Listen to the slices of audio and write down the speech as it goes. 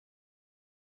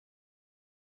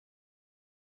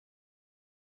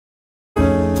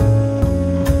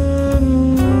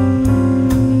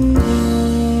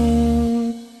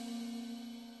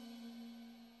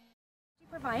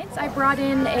brought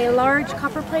in a large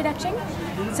copper plate etching.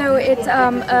 So it's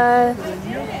an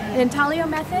intaglio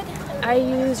method. I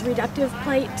use reductive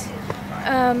plate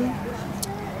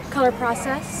color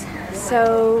process.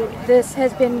 So this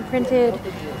has been printed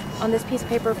on this piece of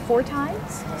paper 4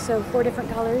 times, so 4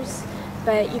 different colors,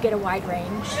 but you get a wide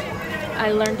range.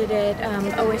 I learned it at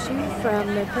OSU from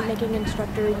the printmaking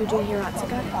instructor Yuji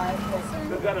Hiratsuka.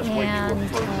 And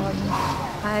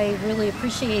I really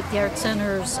appreciate the Art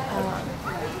Center's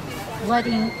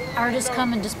letting artists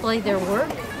come and display their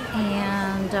work.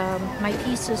 And my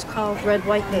piece is called Red,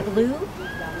 White, and Blue.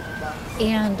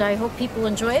 And I hope people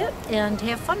enjoy it and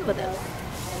have fun with it.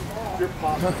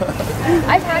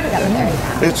 I've had it up there.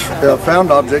 It's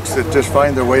found objects that just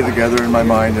find their way together in my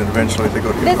mind, and eventually they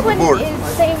go together on the board. This one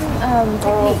is same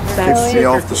technique. It's the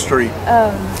off the street.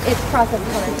 It's process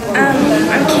color.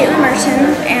 I'm Caitlin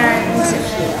Merton, and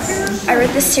I read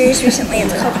this series recently.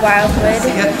 It's called Wildwood,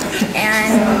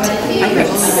 and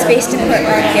it's based in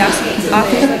Portland, the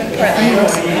authors live in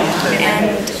Portland, and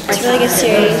it's a really good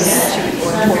series,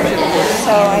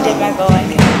 so I did my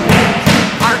bowling.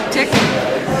 Arctic.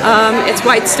 It's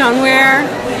white stoneware,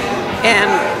 and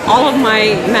all of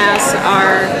my masks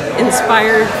are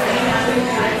inspired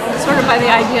sort of by the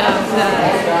idea of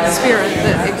the spirit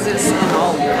that exists in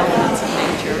all elements of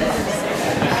nature.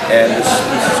 And this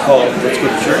piece is called Let's Go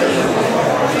to Church.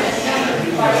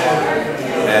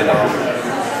 And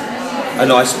I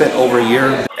know I spent over a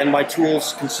year, and my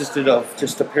tools consisted of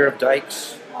just a pair of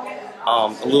dikes, a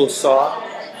little saw,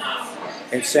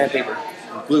 and sandpaper,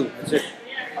 and glue. That's it.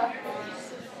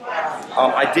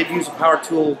 I did use a power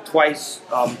tool twice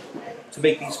to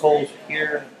make these holes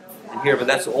here and here, but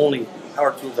that's the only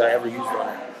power tool that I ever used on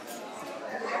it.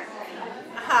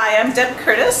 Hi, I'm Deb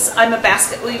Curtis. I'm a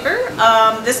basket weaver.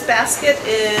 This basket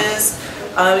is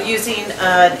using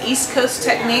an East Coast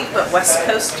technique but West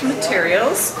Coast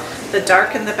materials. The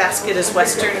dark in the basket is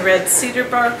western red cedar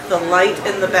bark, the light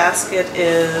in the basket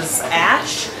is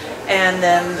ash, and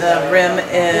then the rim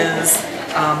is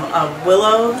a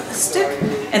willow stick.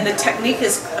 And the technique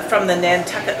is from the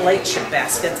Nantucket Lightship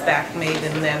baskets, back made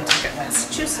in Nantucket,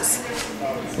 Massachusetts.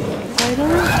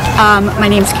 My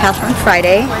name's Catherine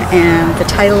Friday, and the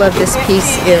title of this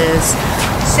piece is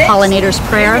Pollinator's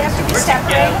Prayer,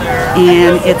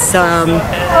 and it's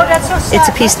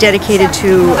a piece dedicated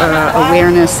to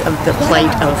awareness of the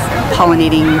plight of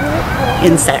pollinating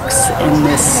insects in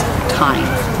this time.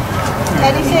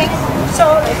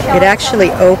 It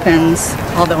actually opens,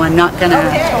 although I'm not going to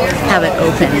have it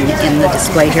open in the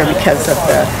display here because of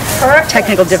the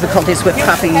technical difficulties with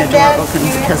propping the door open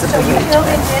because of the weight. But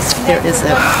there is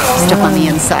a stuff on the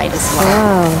inside as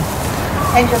well.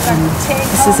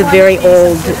 This is a very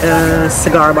old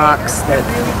cigar box that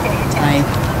I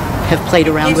have played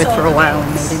around with for a while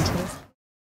and made into